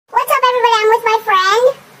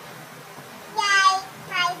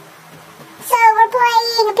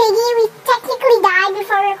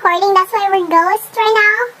ghosts right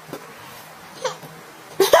now?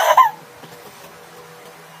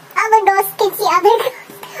 Other ghosts can see other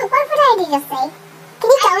ghosts. What did I just say? Can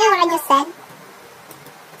you tell me what I just said?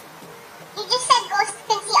 You just said ghosts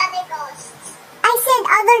can see other ghosts. I said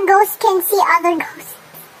other ghosts can see other ghosts.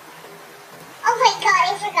 Oh my god,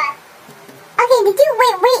 I forgot. Okay, did you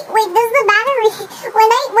wait, does the battery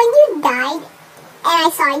when you died and I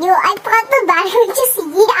saw you, I thought the battery just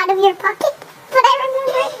yeet out of your pocket. But I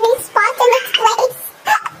remember it respawned in its place.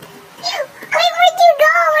 Wait, where'd you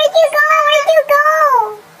go? Where'd you go? Where'd you go?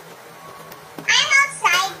 I'm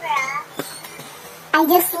outside, bruh. I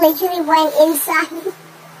just literally went inside.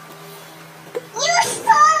 You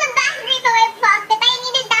stole the battery from my pocket. I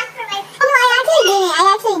needed that for my phone. Oh no, I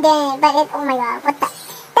actually didn't, but it, oh my god, what the?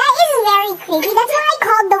 That is very creepy. That's why I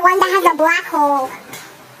called the one that has a black hole.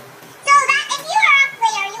 So that if you are a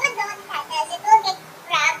player, you would know what that does. It will get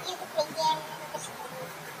grabbed, you can take it and the screen.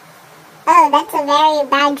 Oh, that's a very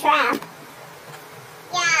bad trap.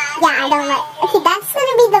 Yeah. Yeah, I don't like. Okay, that's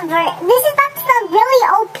gonna be the that's the really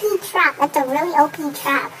OP trap. That's a really OP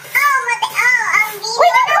trap. Do you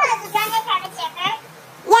know how to join the private server?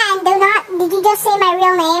 Yeah, and do not. Did you just say my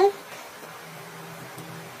real name?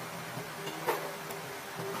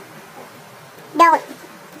 Don't.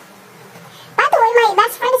 By the way, my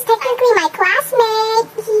best friend is technically my classmate.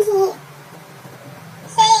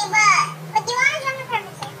 Say but do you want to join the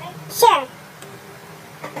private server? Sure.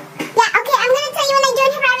 Yeah, okay, I'm gonna tell you when I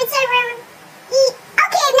join her private server.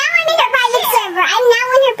 Okay, now I'm in her private server. I'm now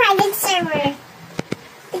in her private server.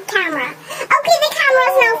 The camera. Okay, the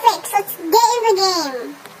camera's now fixed. Let's get in the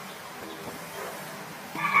game.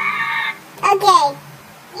 Okay.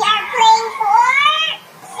 We are playing for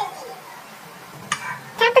City.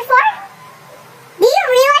 Chapter 4? Do you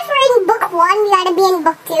realize we're in book 1? We gotta be in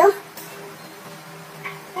book 2.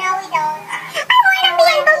 No, we don't. I wanna be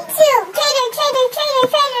in book 2.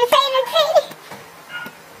 Trader.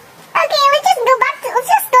 Okay, let's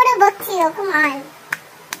just go to book 2. Come on.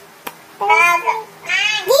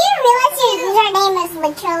 Do you realize your username is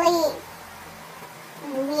literally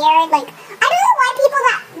weird? Like, I don't know why people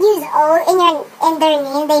that use O in their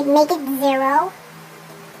name, they make it 0.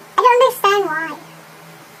 I don't understand why.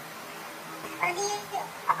 Or do you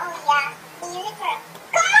oh yeah. You use it for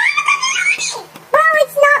come on! Bro,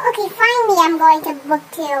 it's not. Okay, finally I'm going to book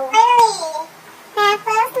 2. Finally. Half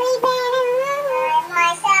asleep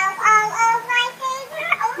Myself all of my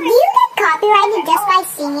favorite. Do you get copyrighted just by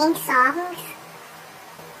singing songs?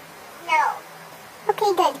 No.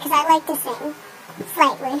 Okay, good, because I like to sing.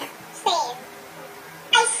 Slightly. Same.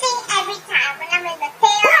 I sing every time when I'm in the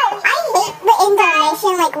tail. No, I hate the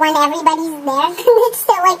intonation, like, when everybody's there. It's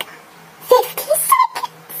still, like, 50 seconds.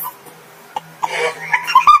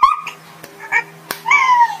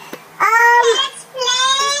 Let's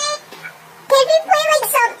play. Can we play, like,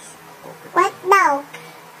 some... What? No.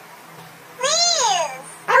 Please.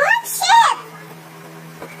 I want ship.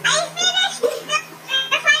 I finished the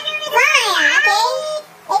refinery. Fine, okay?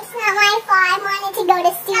 It's not my fault. I wanted to go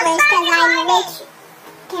to sewers because I'm rich.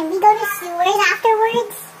 Can we go to sewers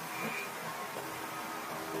afterwards?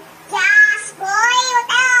 Yes, boy. What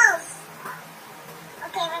else?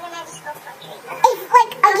 Okay, we're gonna just go for a trade. It's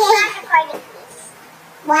like, okay. Stop recording, please.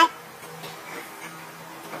 What?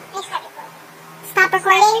 Please stop recording. Stop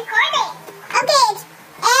recording? Recording. Okay,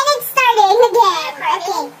 and it's starting again.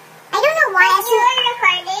 Okay. I don't know why I You should... were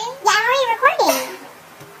recording? Yeah, I'm already recording.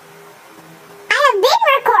 I have been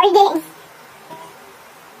recording.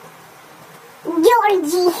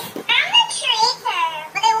 Georgie. I'm the traitor,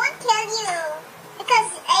 but I won't kill you because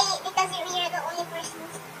you're the only person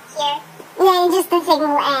here. Then just the thing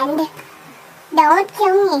will end. Don't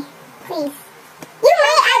kill me, please. You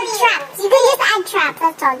may add traps. You can just add traps.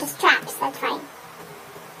 That's all. Just traps. That's fine.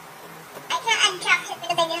 I can't add traps yet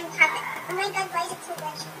because I didn't have it. Oh my god, why is it so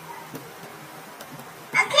much?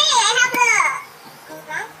 Okay, I have the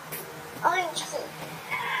orange key.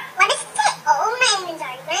 What does it say? Oh, my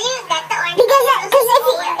inventory. Where do you get the orange key? Because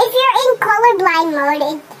if you're in colorblind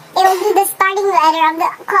mode, it'll be the starting letter of the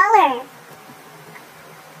color.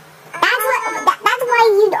 That's why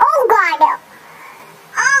you. Oh god.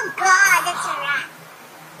 Oh god, that's a rat.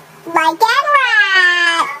 Like and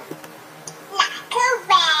rat. Like a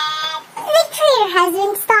rat. The traitor has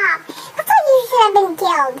been stopped. That's why you should have been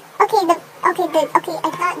killed. Okay, I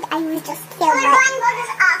thought I was just killed. Hold on, go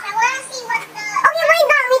this off. I want to see what the... Okay, wait,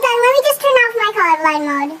 let me just turn off my colorblind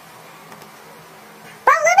mode.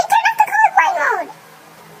 Bro, let me turn off the colorblind mode.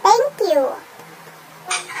 Thank you.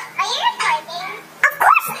 Are you recording? Of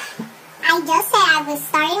course. I just said I was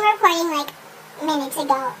starting recording like minutes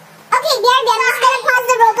ago. Okay, BRB, I'm just gonna pause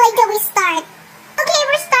the roleplay till we start. Okay,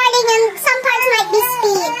 we're starting. talking and some parts might be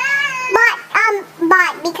speed.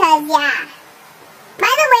 But because yeah.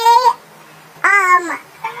 By the way,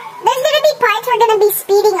 there's gonna be parts we're gonna be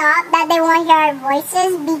speeding up that they won't hear our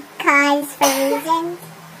voices because for reasons.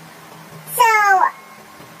 So,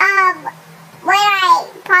 when I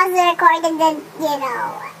pause the recording, then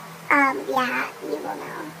yeah, you will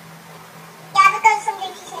know. Yeah, because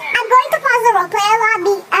sometimes you say I'm going to pause the roleplay a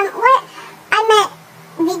lot. I meant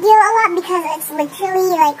video a lot because it's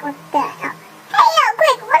literally like what the hell. Hey, yo,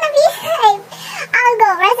 quick, one of you, I'll go.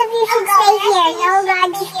 Rest of you should stay here. No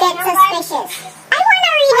guards get suspicious. I want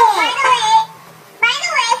to read it. By the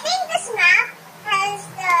way, I think this map has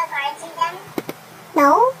the guards in them.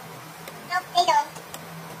 No? Nope, they don't.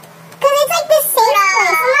 Because it's like the safe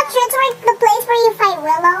place. I'm not sure it's like the place where you fight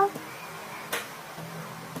Willow.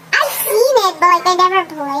 I've seen it, but like I never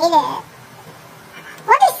played it.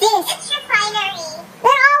 What is this? It's refinery.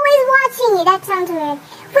 They're always watching you. That sounds weird.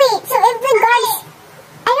 Wait, so if the guards...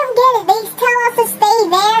 I don't get it. They tell us to stay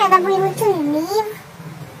there and then we literally leave?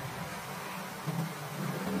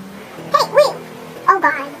 Hey, wait. Oh,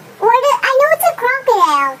 God. I know it's a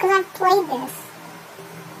crocodile because I've played this.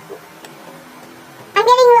 I'm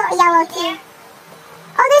getting a little yellow too.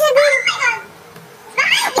 Oh, there's a green...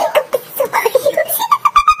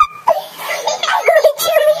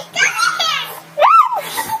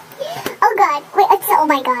 Oh, God. Wait, oh,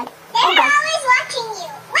 my God. They're always watching you.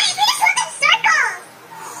 Wait, we just went in circles.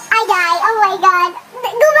 I died. Oh my God.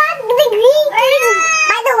 Go back to the green key.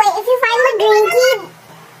 By the way, if you find the green key,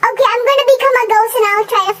 okay, I'm gonna become a ghost and I'll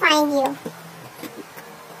try to find you.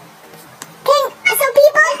 So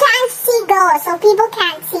people can't see ghosts. So people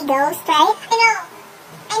can't see ghosts, right? I know.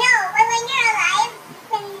 But when you're alive, you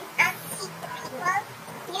can see people.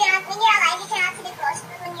 When you're alive, you cannot see the ghost.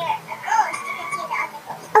 But when you're a ghost, you can see the other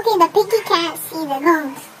ghost. Okay, the piggy can't see the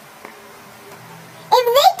ghost. If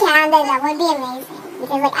they can, then that would be amazing.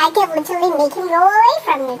 Because like I can literally make him go away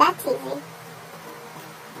from me. That's easy.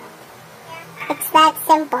 It's that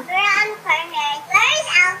simple. We're on corner. Where is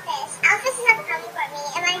Alphys? Alphys is not coming for me.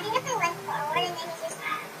 Imagine if I went forward and then he just...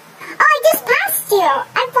 Oh, I just passed you.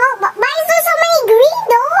 Why is there so many green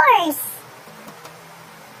doors?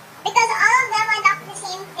 Because all of them unlock the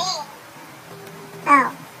same thing. Oh.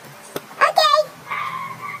 Okay.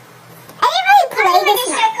 I didn't really play this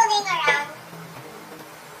map. Circling around.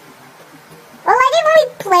 Well, I didn't really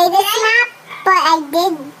play this map, but I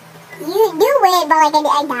did. You do it, but like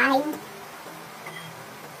I died.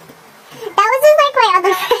 That was just like my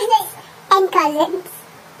other friends and cousins.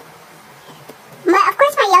 Of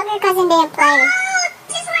course, my younger cousin didn't play. Oh,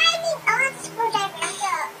 this is where I need... I want to screwdriver.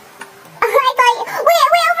 I thought... Wait,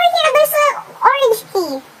 over here, there's an orange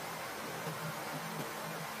key.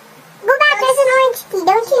 Go back, there's an orange key.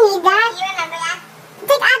 Don't you need that? Do you remember that?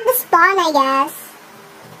 It's like at the spawn, I guess.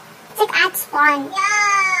 It's like at spawn.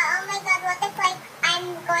 Yeah, oh my God, what if like I'm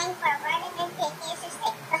going forward and then Piggy is just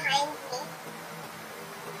like behind me?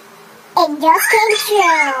 It just came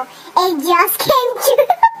true. It just came true.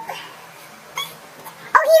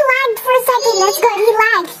 Oh, he lagged for a second. That's good. He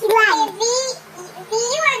lagged. V,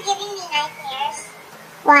 you are giving me nightmares.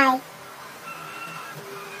 Why?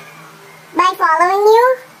 By following you?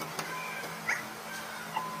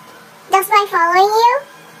 Just by following you?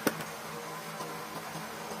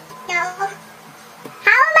 No.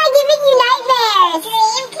 How am I giving you nightmares?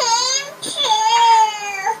 Dream came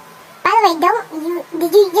true. By the way,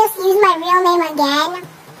 did you just use my real name again?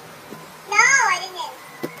 No, I didn't.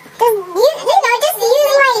 Just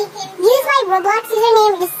use my Roblox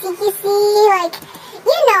username, just CQC, like,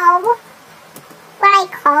 you know, what I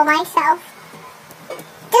call myself.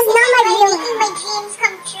 Just not my real name. Making my dreams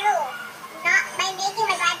come true. Not by making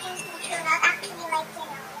my bad dreams come true, not actually like, you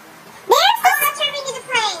know. There's Oh, that's where we need to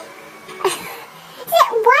play.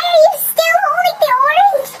 Why are you still holding the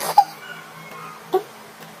orange key?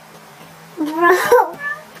 Bro,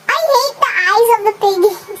 I hate the eyes of the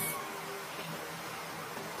piggies.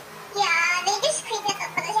 Yeah, they just creep it up,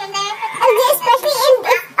 but they're there. Especially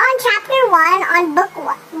on chapter 1, on book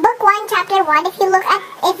 1, chapter 1, if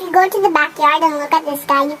you go to the backyard and look at the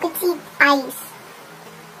sky, you could see ice.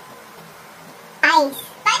 Ice.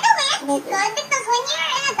 By the way, it's good because when you're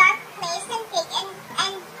in a dark place and when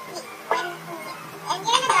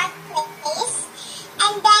you're in a dark place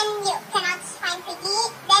and then you cannot find Piggy,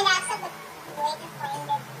 then that's a good way to find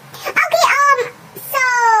it. Okay, so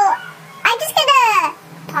I'm just gonna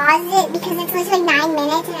pause it because it's literally 9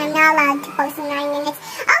 minutes and I'm not allowed to post in 9 minutes.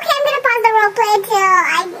 Okay, I'm gonna pause the roleplay until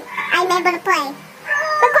I'm able to play.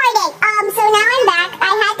 Recording. So now I'm back.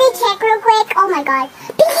 I had to check real quick. Oh my God,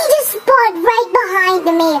 Piggy just spawned right behind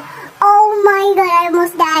me. Oh my God, I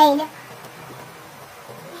almost died.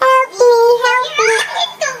 Help. me, help me.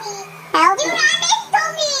 Help Do me. not listen to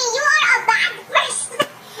me. You are a bad person.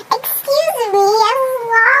 Excuse me, I'm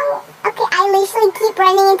wrong. Okay, I literally keep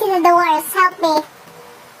running into the doors. Help me.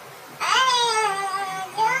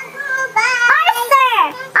 Arthur!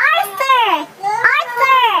 Arthur!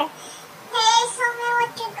 Arthur! Hey, show me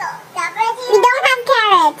what you got. We don't have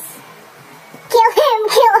carrots. Kill him.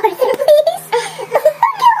 Kill Arthur, please.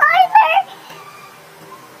 Kill Arthur.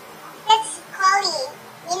 Let's call you.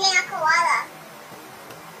 You need a koala.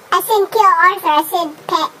 I said kill Arthur. I said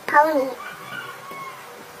pet pony.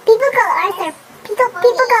 People call Arthur. People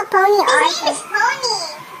call pony His name Arthur. is Pony.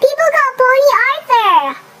 People call pony Arthur.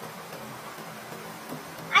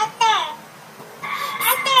 Arthur.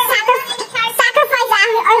 Sacrifice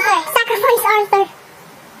Arthur. Sacrifice Arthur.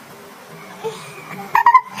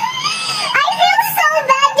 I feel so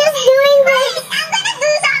bad just doing this. I'm gonna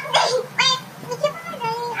do something. Wait, we keep on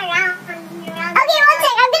running around. Okay, one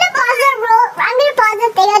sec. I'm gonna pause the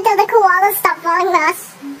thing until the koala stop following us.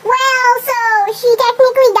 Well, so she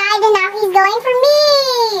technically died and now he's going for me.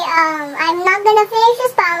 I'm not gonna finish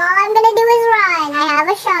this bomb. All I'm gonna do is run. I have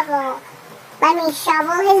a shovel. Let me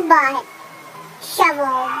shovel his butt.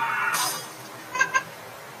 Shovel.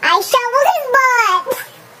 I shoveled his butt.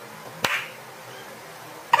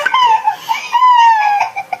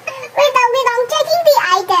 Wait, I'm checking the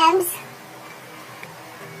items.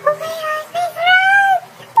 Oh my God, please run!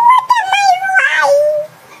 Look at my life!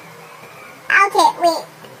 Okay, wait.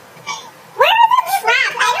 Where are the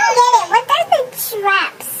traps? I don't get it. What are the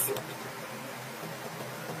traps?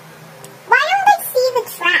 Why don't I see the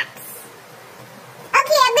traps?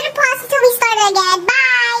 Okay, I'm gonna pause until we start again.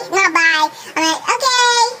 Bye! No, bye. Alright,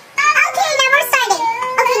 okay. Okay, now we're starting.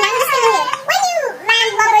 Okay, now I'm just gonna leave. When you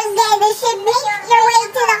landlubbers get the ship, make your way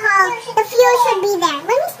to the hall. The fuel should be there.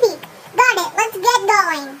 Let me speak. Got it. Let's get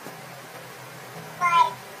going.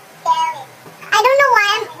 I don't know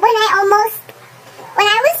why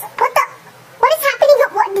what is happening?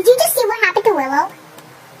 Did you just see what happened to Willow?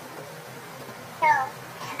 No.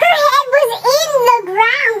 Her head was in the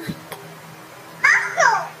ground.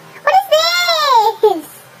 Oh! What is this?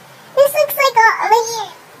 This looks like a,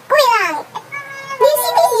 wait lang. Do you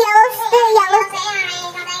see these yellow?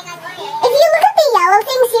 If you look at the yellow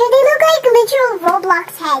things here, they look like literal Roblox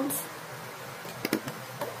heads.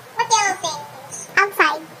 What yellow things?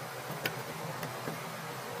 Outside.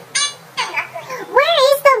 Where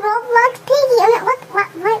is the Roblox piggy? What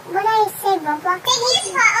did I say? Roblox Piggy is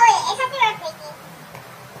piggy? for, oh wait, it's not your piggy.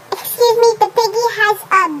 Excuse me, the piggy has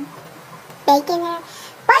bacon hair.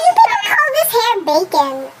 Why do people call this hair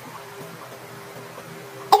bacon?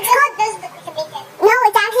 It's called bacon. no,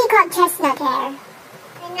 it's actually called chestnut hair.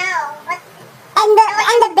 I know, but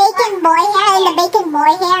And the bacon boy hair and the bacon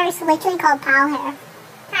boy hair is literally called pal hair.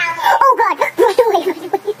 how? Oh God! Run away!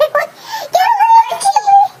 Get away! Archie!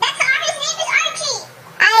 That's his name is Archie!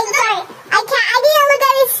 I'm sorry. I didn't look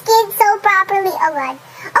at his skin so properly. Oh God.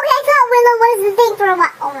 Okay, I thought Willow was the thing for a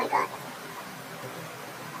while. Oh my God.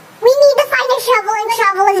 We need to find a shovel and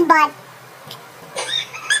shovel his butt.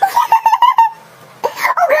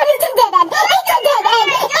 Oh God, it's a dead end. It's a dead end.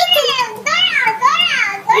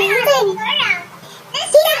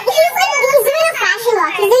 He's doing a fashion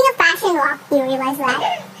walk. He's doing a fashion walk. Do you realize that?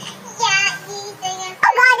 Yeah, he's doing a...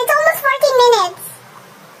 Oh God, it's almost 14 minutes.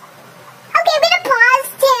 Okay, I'm gonna pause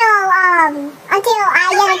until I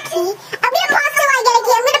get a key. I'm gonna pause till I get a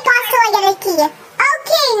key. I'm gonna pause till I get a key.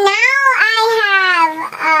 Okay, now I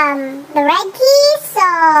have the red key, so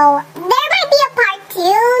there might be a part 2.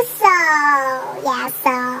 So yeah,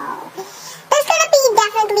 so there's gonna be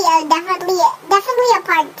definitely a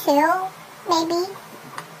part 2, maybe.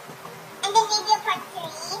 And then maybe a part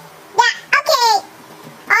 3. Yeah, okay.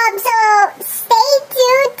 So stay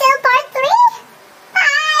tuned till part 3.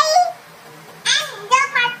 Bye. And the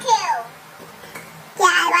part 2.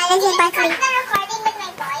 Yeah, why did you part 3? Is the recording with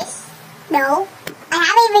my voice? No, I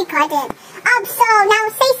haven't recorded. So now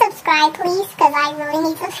say subscribe, please, because I really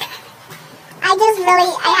need subscribe.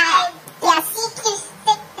 Yes.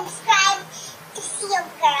 Subscribe to see your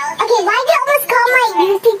girl. Okay, why do you almost call my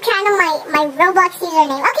YouTube channel my Roblox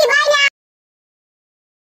username? Okay, bye now.